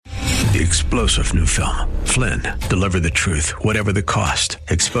The explosive new film, Flynn, deliver the truth, whatever the cost.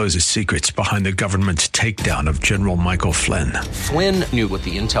 Exposes secrets behind the government's takedown of General Michael Flynn. Flynn knew what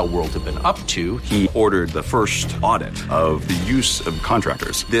the intel world had been up to. He ordered the first audit of the use of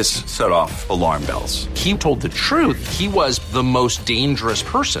contractors. This set off alarm bells. He told the truth. He was the most dangerous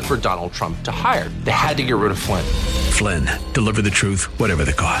person for Donald Trump to hire. They had to get rid of Flynn. Flynn, deliver the truth, whatever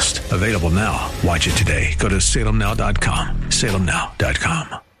the cost. Available now. Watch it today. Go to salemnow.com.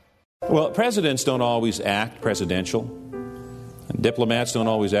 salemnow.com. Well, presidents don't always act presidential. And diplomats don't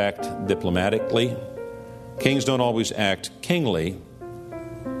always act diplomatically. Kings don't always act kingly.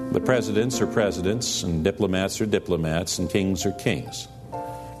 But presidents are presidents, and diplomats are diplomats, and kings are kings.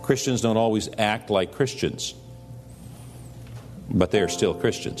 Christians don't always act like Christians, but they're still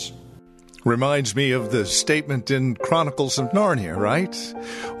Christians. Reminds me of the statement in Chronicles of Narnia, right?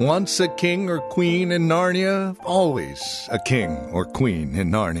 Once a king or queen in Narnia, always a king or queen in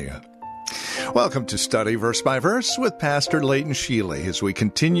Narnia. Welcome to Study Verse by Verse with Pastor Leighton Sheely as we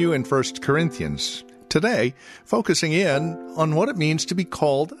continue in 1 Corinthians. Today, focusing in on what it means to be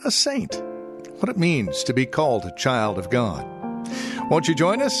called a saint, what it means to be called a child of God. Won't you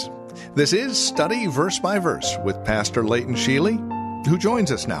join us? This is Study Verse by Verse with Pastor Leighton Sheely, who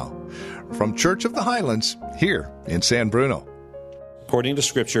joins us now from Church of the Highlands here in San Bruno. According to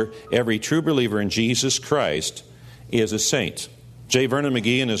Scripture, every true believer in Jesus Christ is a saint. J. Vernon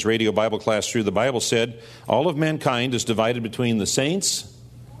McGee in his radio Bible class Through the Bible said, all of mankind is divided between the saints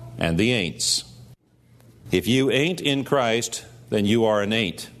and the ain'ts. If you ain't in Christ, then you are an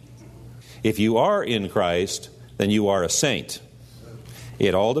ain't. If you are in Christ, then you are a saint.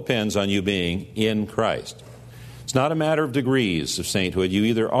 It all depends on you being in Christ. It's not a matter of degrees of sainthood. You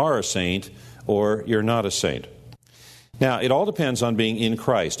either are a saint or you're not a saint. Now, it all depends on being in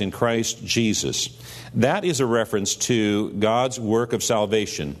Christ Jesus. That is a reference to God's work of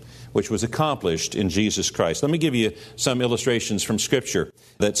salvation, which was accomplished in Jesus Christ. Let me give you some illustrations from Scripture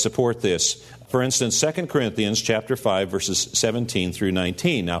that support this. For instance, 2 Corinthians chapter 5, verses 17 through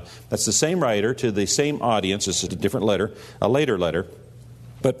 19. Now, that's the same writer to the same audience. It's a different letter, a later letter.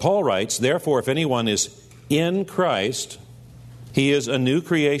 But Paul writes, therefore, if anyone is in Christ, he is a new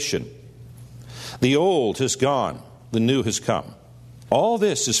creation. The old has gone, the new has come. All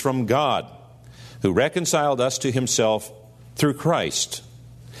this is from God, who reconciled us to himself through Christ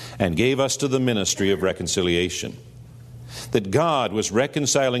and gave us to the ministry of reconciliation. That God was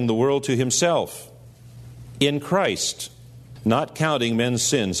reconciling the world to himself in Christ, not counting men's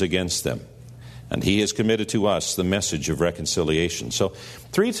sins against them. And he has committed to us the message of reconciliation. So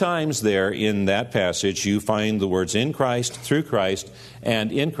 3 times there in that passage you find the words in Christ, through Christ,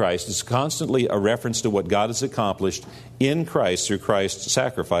 and in Christ. It's constantly a reference to what God has accomplished in Christ through Christ's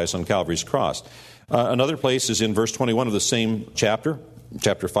sacrifice on Calvary's cross. Another place is in verse 21 of the same chapter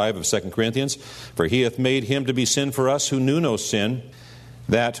 5 of 2 Corinthians. For he hath made him to be sin for us who knew no sin,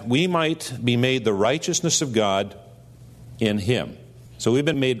 that we might be made the righteousness of God in him. So we've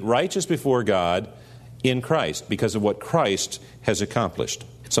been made righteous before God in Christ because of what Christ has accomplished.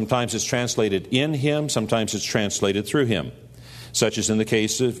 Sometimes it's translated in him, sometimes it's translated through him, such as in the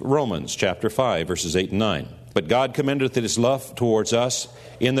case of Romans chapter 5, verses 8 and 9. But God commendeth his love towards us,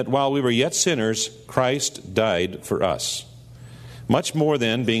 in that while we were yet sinners, Christ died for us. Much more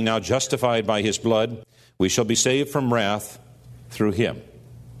then, being now justified by his blood, we shall be saved from wrath through him.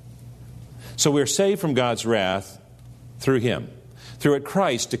 So we're saved from God's wrath through him, through what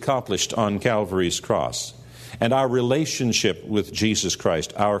Christ accomplished on Calvary's cross, and our relationship with Jesus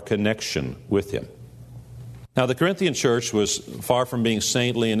Christ, our connection with him. Now, the Corinthian church was far from being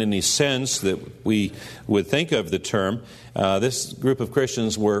saintly in any sense that we would think of the term. This group of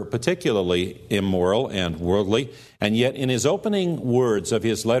Christians were particularly immoral and worldly, and yet in his opening words of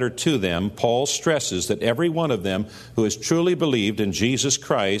his letter to them, Paul stresses that every one of them who has truly believed in Jesus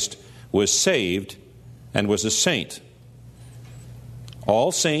Christ was saved and was a saint.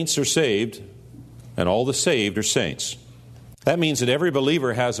 All saints are saved, and all the saved are saints. That means that every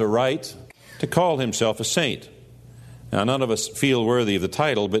believer has a right to call himself a saint. Now, none of us feel worthy of the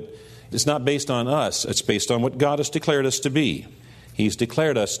title, but it's not based on us. It's based on what God has declared us to be. He's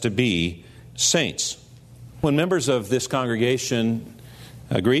declared us to be saints. When members of this congregation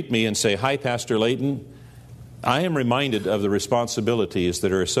greet me and say, "Hi, Pastor Leighton," I am reminded of the responsibilities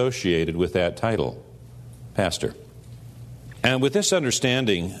that are associated with that title, pastor. And with this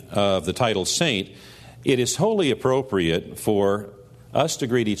understanding of the title saint, it is wholly appropriate for us to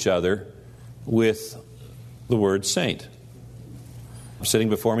greet each other with the word saint. Sitting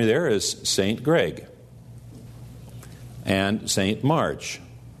before me there is Saint Greg and Saint Marge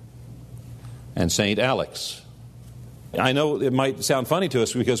and Saint Alex I know it might sound funny to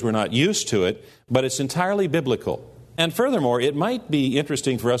us because we're not used to it, but it's entirely biblical. And furthermore, it might be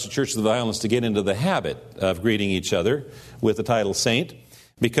interesting for us at Church of the Islands to get into the habit of greeting each other with the title saint,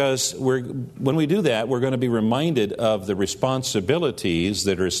 because when we do that, we're going to be reminded of the responsibilities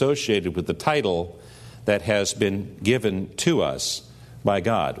that are associated with the title that has been given to us by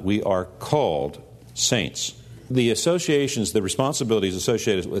God. We are called saints. The associations, the responsibilities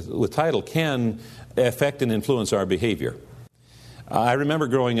associated with title can affect and influence our behavior. I remember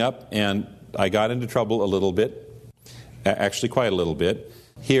growing up, and I got into trouble a little bit, actually quite a little bit,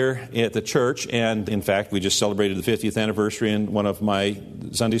 here at the church. And in fact, we just celebrated the 50th anniversary, and one of my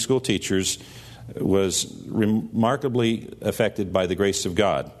Sunday school teachers was remarkably affected by the grace of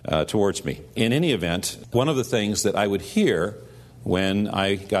God towards me. In any event, one of the things that I would hear when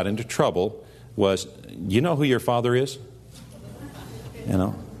I got into trouble was, you know who your father is? You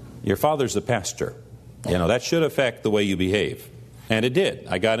know, your father's the pastor. You know, that should affect the way you behave. And it did.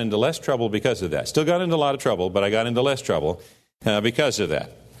 I got into less trouble because of that. Still got into a lot of trouble, but I got into less trouble because of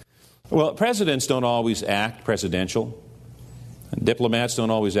that. Well, presidents don't always act presidential. Diplomats don't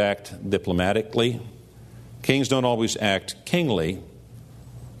always act diplomatically. Kings don't always act kingly.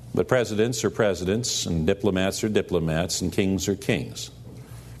 But presidents are presidents, and diplomats are diplomats, and kings are kings.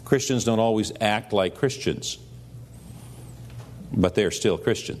 Christians don't always act like Christians, but they're still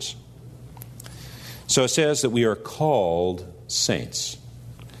Christians. So it says that we are called saints.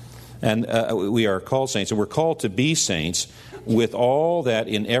 And we are called saints, and we're called to be saints with all that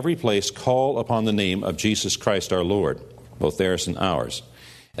in every place call upon the name of Jesus Christ our Lord, both theirs and ours.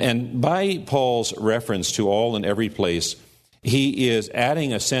 And by Paul's reference to all in every place, he is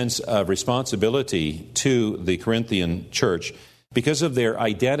adding a sense of responsibility to the Corinthian church because of their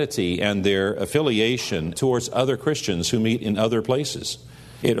identity and their affiliation towards other Christians who meet in other places.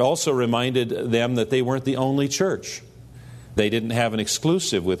 It also reminded them that they weren't the only church. They didn't have an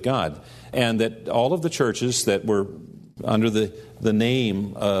exclusive with God. And that all of the churches that were under the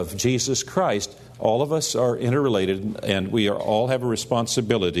name of Jesus Christ, all of us are interrelated, and we all have a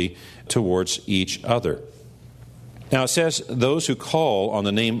responsibility towards each other. Now it says, those who call on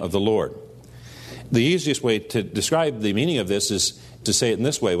the name of the Lord. The easiest way to describe the meaning of this is to say it in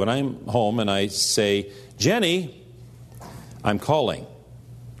this way. When I'm home and I say, Jenny, I'm calling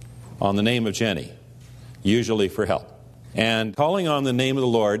on the name of Jenny, usually for help. And calling on the name of the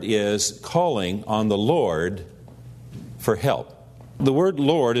Lord is calling on the Lord for help. The word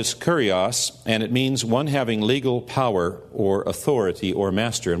Lord is kurios, and it means one having legal power or authority or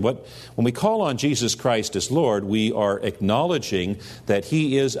master. And when we call on Jesus Christ as Lord, we are acknowledging that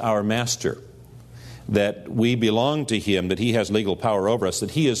He is our master, that we belong to Him, that He has legal power over us,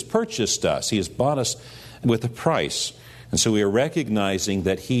 that He has purchased us, He has bought us with a price. And so we are recognizing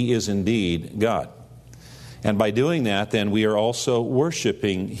that He is indeed God. And by doing that, then we are also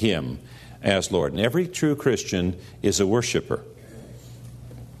worshiping Him as Lord. And every true Christian is a worshiper.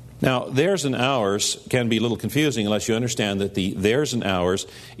 Now, theirs and ours can be a little confusing unless you understand that the theirs and ours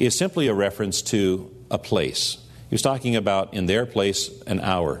is simply a reference to a place. He was talking about in their place and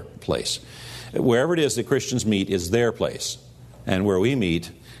our place. Wherever it is that Christians meet is their place, and where we meet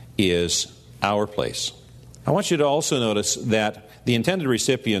is our place. I want you to also notice that the intended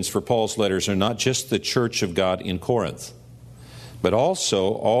recipients for Paul's letters are not just the church of God in Corinth, but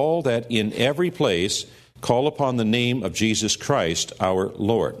also all that in every place call upon the name of Jesus Christ our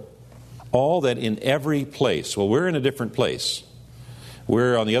Lord. All that in every place. Well, we're in a different place.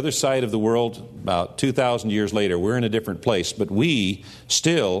 We're on the other side of the world about 2,000 years later. We're in a different place, but we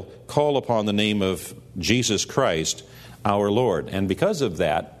still call upon the name of Jesus Christ our Lord. And because of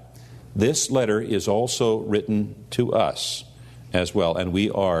that, this letter is also written to us as well, and we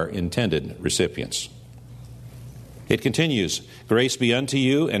are intended recipients. It continues, grace be unto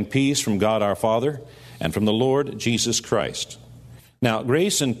you and peace from God our Father and from the Lord Jesus Christ. Now,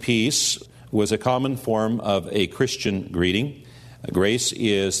 grace and peace was a common form of a Christian greeting. Grace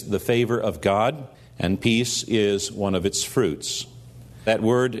is the favor of God, and peace is one of its fruits. That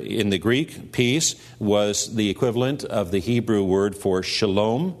word in the Greek, peace, was the equivalent of the Hebrew word for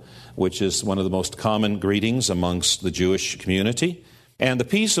shalom, which is one of the most common greetings amongst the Jewish community. And the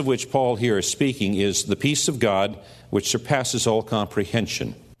peace of which Paul here is speaking is the peace of God which surpasses all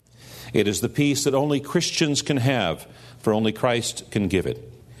comprehension. It is the peace that only Christians can have, for only Christ can give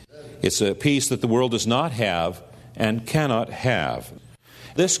it. It's a peace that the world does not have and cannot have.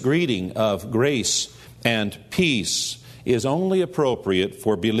 This greeting of grace and peace is only appropriate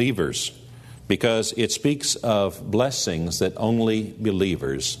for believers because it speaks of blessings that only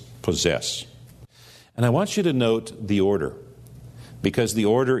believers possess. And I want you to note the order, because the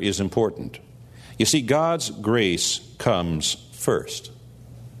order is important. You see, God's grace comes first.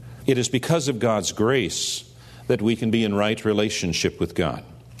 It is because of God's grace that we can be in right relationship with God.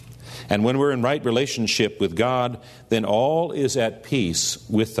 And when we're in right relationship with God, then all is at peace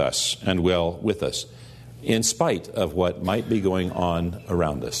with us and well with us, in spite of what might be going on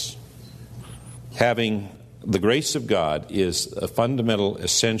around us. Having the grace of God is a fundamental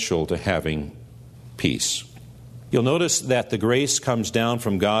essential to having peace. You'll notice that the grace comes down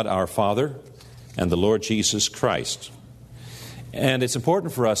from God our Father and the Lord Jesus Christ. And it's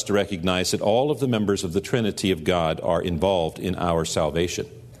important for us to recognize that all of the members of the Trinity of God are involved in our salvation.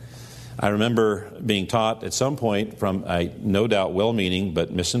 I remember being taught at some point from a no doubt well-meaning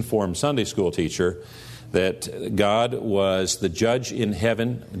but misinformed Sunday school teacher that God was the judge in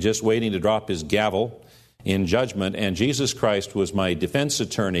heaven just waiting to drop his gavel in judgment, and Jesus Christ was my defense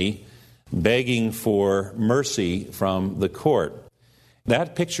attorney begging for mercy from the court.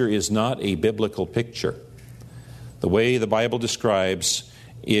 That picture is not a biblical picture. The way the Bible describes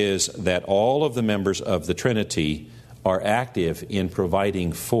is that all of the members of the Trinity are active in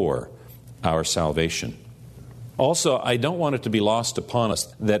providing for our salvation. Also, I don't want it to be lost upon us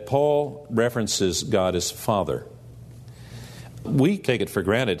that Paul references God as Father. We take it for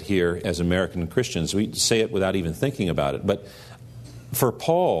granted here as American Christians. We say it without even thinking about it. But for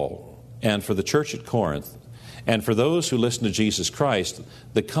Paul and for the church at Corinth and for those who listen to Jesus Christ,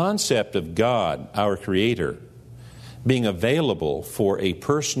 the concept of God, our Creator, being available for a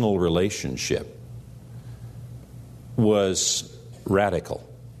personal relationship was radical.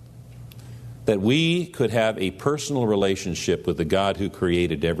 That we could have a personal relationship with the God who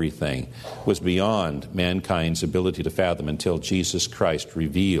created everything was beyond mankind's ability to fathom until Jesus Christ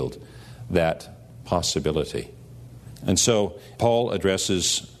revealed that possibility. And so Paul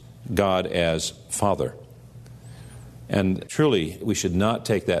addresses God as Father. And truly, we should not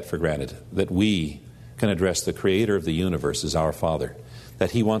take that for granted, that we can address the Creator of the universe as our Father,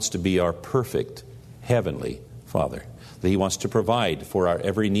 that He wants to be our perfect heavenly Father, that He wants to provide for our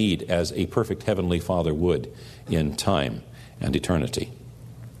every need as a perfect heavenly Father would in time and eternity.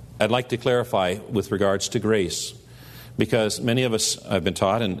 I'd like to clarify with regards to grace, because many of us have been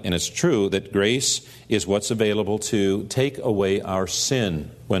taught, and it's true, that grace is what's available to take away our sin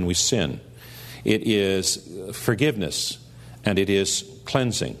when we sin. It is forgiveness, and it is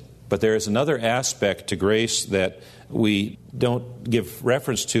cleansing. But there is another aspect to grace that we don't give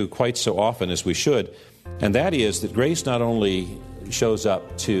reference to quite so often as we should, and that is that grace not only shows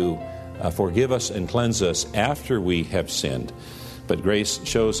up to forgive us and cleanse us after we have sinned, but grace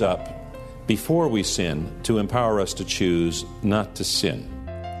shows up before we sin to empower us to choose not to sin.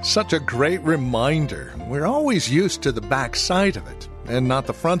 Such a great reminder. We're always used to the back side of it, and not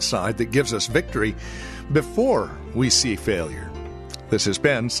the front side that gives us victory before we see failure. This has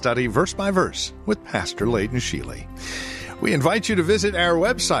been Study Verse by Verse with Pastor Leighton Sheely. We invite you to visit our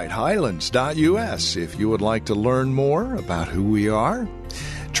website, highlands.us, if you would like to learn more about who we are.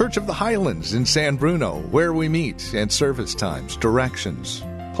 Church of the Highlands in San Bruno, where we meet, and service times, directions.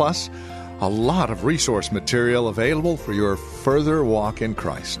 Plus, a lot of resource material available for your further walk in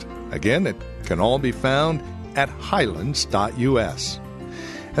Christ. Again, it can all be found at highlands.us.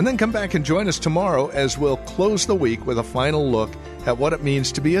 And then come back and join us tomorrow as we'll close the week with a final look at what it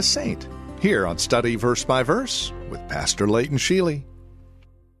means to be a saint, here on Study Verse by Verse with Pastor Leighton Sheely.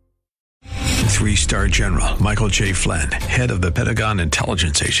 3-star General Michael J. Flynn, head of the Pentagon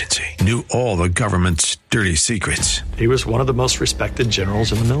Intelligence Agency, knew all the government's dirty secrets. He was one of the most respected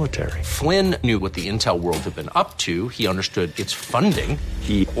generals in the military. Flynn knew what the intel world had been up to. He understood its funding.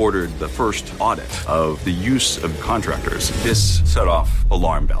 He ordered the first audit of the use of contractors. This set off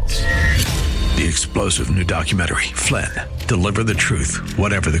alarm bells. The explosive new documentary, Flynn, Deliver the Truth,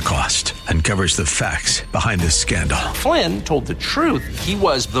 Whatever the Cost, uncovers the facts behind this scandal. Flynn told the truth. He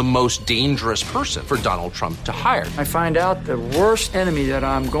was the most dangerous person for Donald Trump to hire. I find out the worst enemy that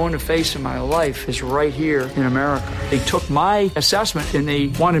I'm going to face in my life is right here in America. They took my assessment and they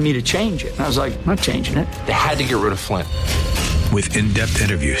wanted me to change it. And I was like, I'm not changing it. They had to get rid of Flynn. With in-depth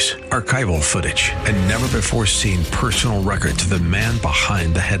interviews, archival footage, and never-before-seen personal records of the man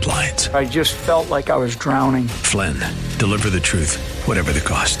behind the headlines. I just felt like I was drowning. Flynn, Deliver the Truth, Whatever the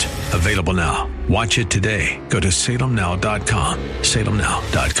Cost. Available now. Watch it today. Go to salemnow.com.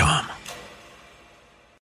 salemnow.com.